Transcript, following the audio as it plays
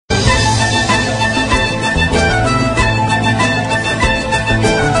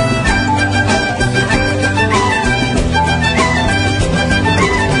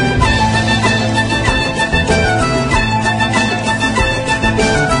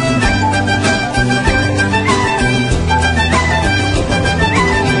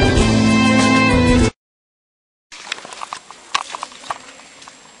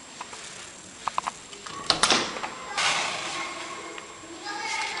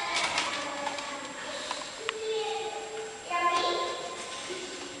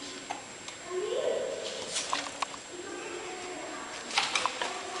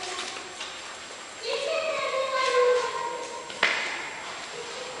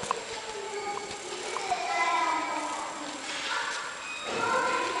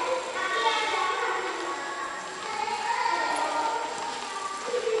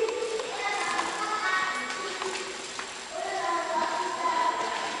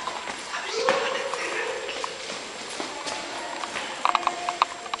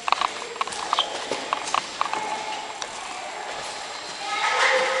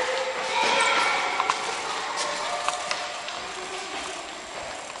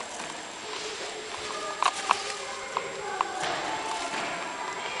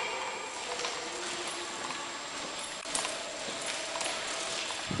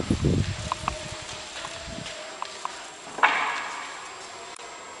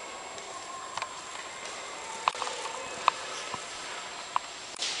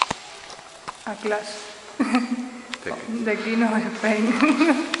a class. The King of Spain.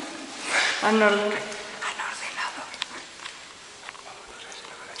 An ordenador.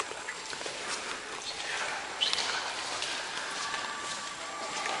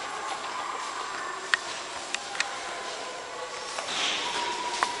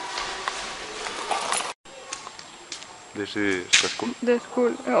 This is the school? The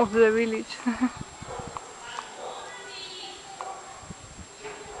school of the village.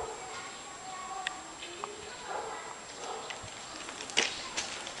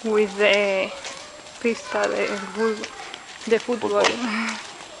 With the pista de football.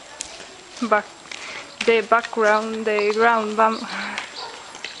 The background, the ground.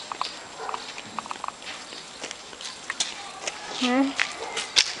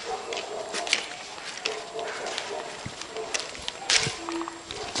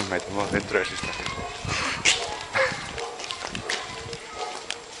 Nos metemos dentro de ese estación.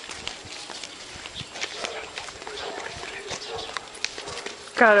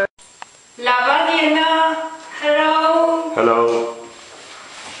 Claro. La Badiana, hello. Hello.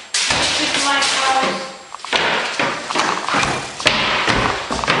 This is my house.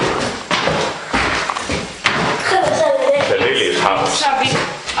 The Lily's house. It's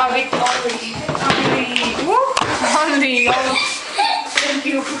a bit only. Thank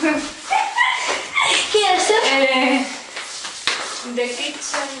you. The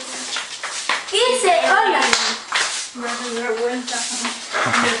kitchen. ¿Qué dice? Hola.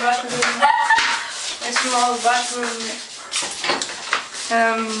 The bathroom. A small bathroom.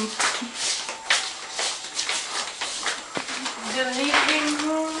 The living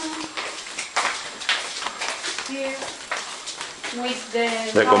room. Here. With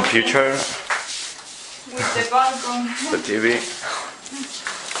the computer. With the balcony. The TV.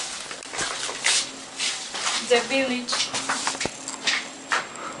 The village.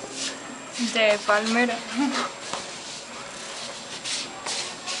 The palmera.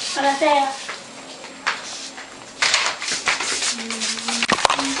 Hola,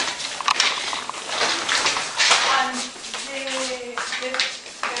 And the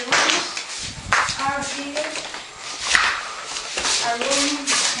rooms are here. A room.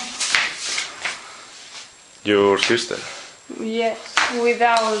 Your sister. Yes,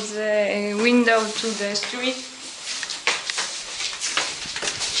 without the window to the street.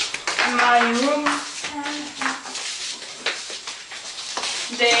 My room.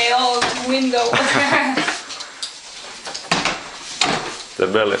 The old window. The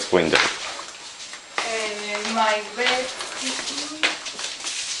bellest window. My bed.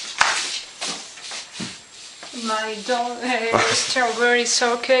 My dog. Strawberry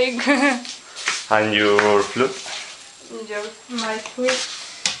shortcake. And your flute? My flute.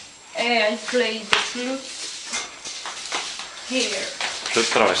 I play the flute here. Flute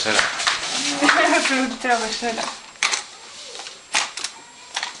travesera. Flute travesera.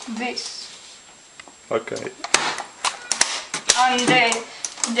 This. Okay. And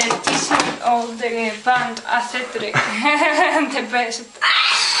the t-shirt of the band Acetre. The best.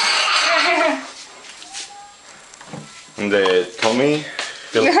 And the Tommy.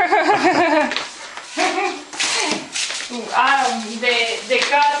 The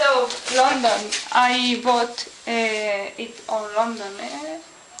cat of London. I bought it on London.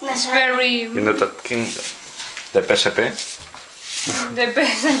 It's very. United Kingdom. The PSP. The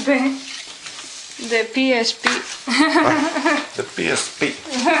PSP. The PSP. The PSP.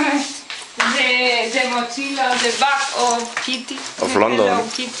 The mochila, the bag of Kitty. Of London. Hello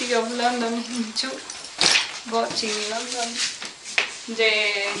Kitty of London too. Bought in London.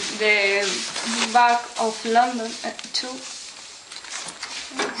 The bag of London too.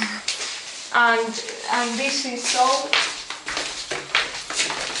 And this is all.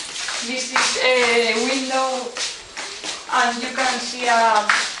 This is a window, and you can see a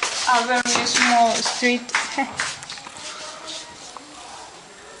very small street.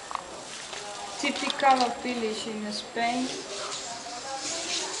 Typical of village in Spain.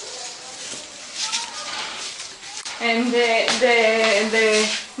 And the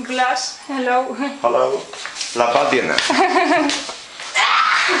glass. Hello. Hello. La Badiana.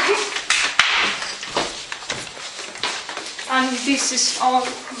 And this is all.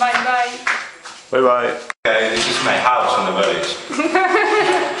 Bye bye. Bye bye. Okay, this is my house in the village.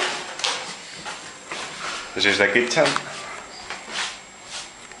 This is the kitchen.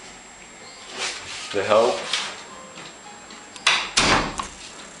 The hall.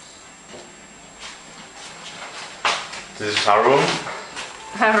 This is our room.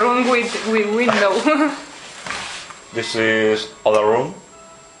 A room with window. This is other room.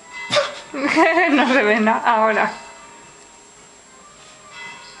 No se ve nada ahora.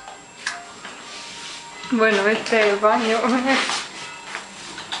 Bueno, este es el baño.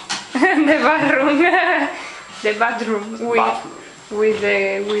 The bathroom with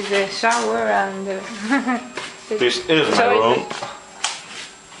the shower and the This is my room.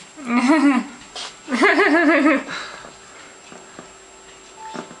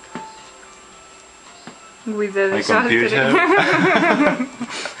 with the My desastre. computer.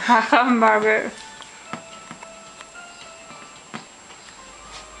 A hamburger.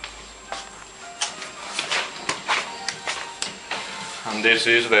 And this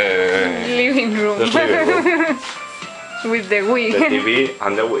is the Living room. the living room. With the Wii. The TV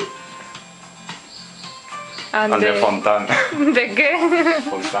and the Wii. And And the fontan. ¿De qué?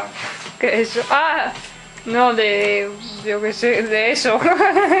 Fontan. ¿Qué es eso? Ah, no, de... yo qué sé, de eso.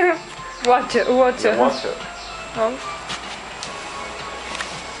 Watcher. The watcher. Oh.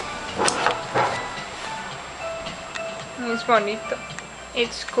 Es bonito.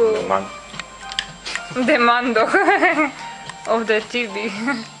 It's cool. The man. The mando of the TV.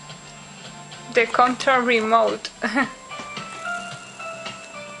 The control remote.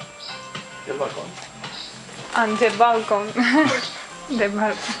 The balcony. And the balcony. The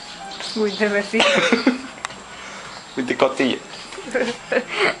balcony. With the vecino. With the cotilla.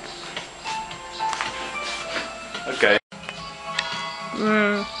 Okay.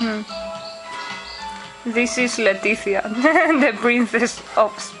 This is Leticia, the princess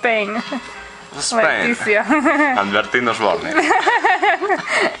of Spain. Spain. Leticia. And Bertín Osborne.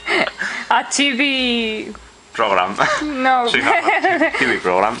 A TV Program. no. Sí, TV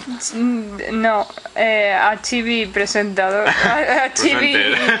program. No, a TV presentador. A TV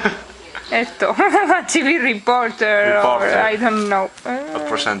Presenter. esto. A TV reporter. Or Reporter. I don't know. A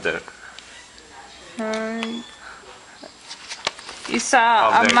presenter. It's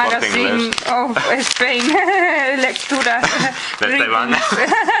Of a the magazine of Spain. Lecturas. De Esteban.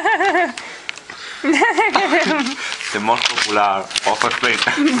 The most popular of Spain.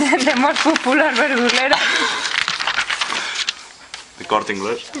 The most popular verdulera. The Corte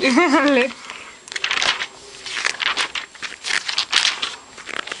Inglés.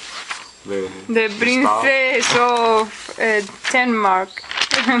 The princess of Denmark.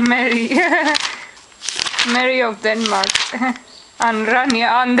 Mary of Denmark. And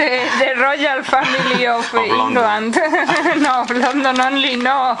Rania, and the royal family of England. No, of London only,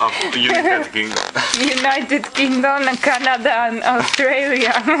 no. Of United Kingdom. United Kingdom, Canada and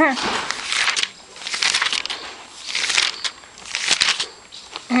Australia.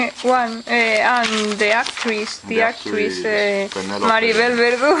 And the actress, Penelope. Maribel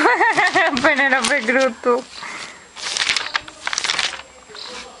Verdú, Penelope Cruz, tú.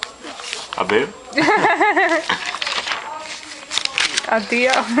 A ver. A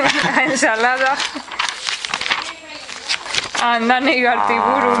tía, a ensalada. And Dani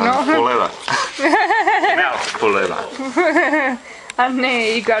Gartiburu, ¿no? Puleva. Puleva.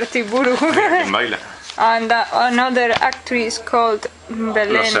 Anne Gartiburu. ¿Quién baila? And another actress called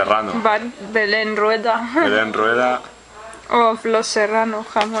Los Serrano. Belén Rueda. Belén Rueda. Of Los Serrano,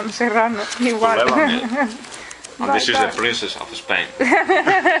 jamón serrano. Igual. Puleva. And this is the Bye-bye. princess of Spain.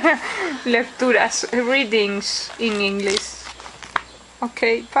 Lecturas, readings in English.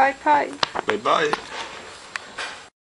 Okay, bye bye. Bye bye.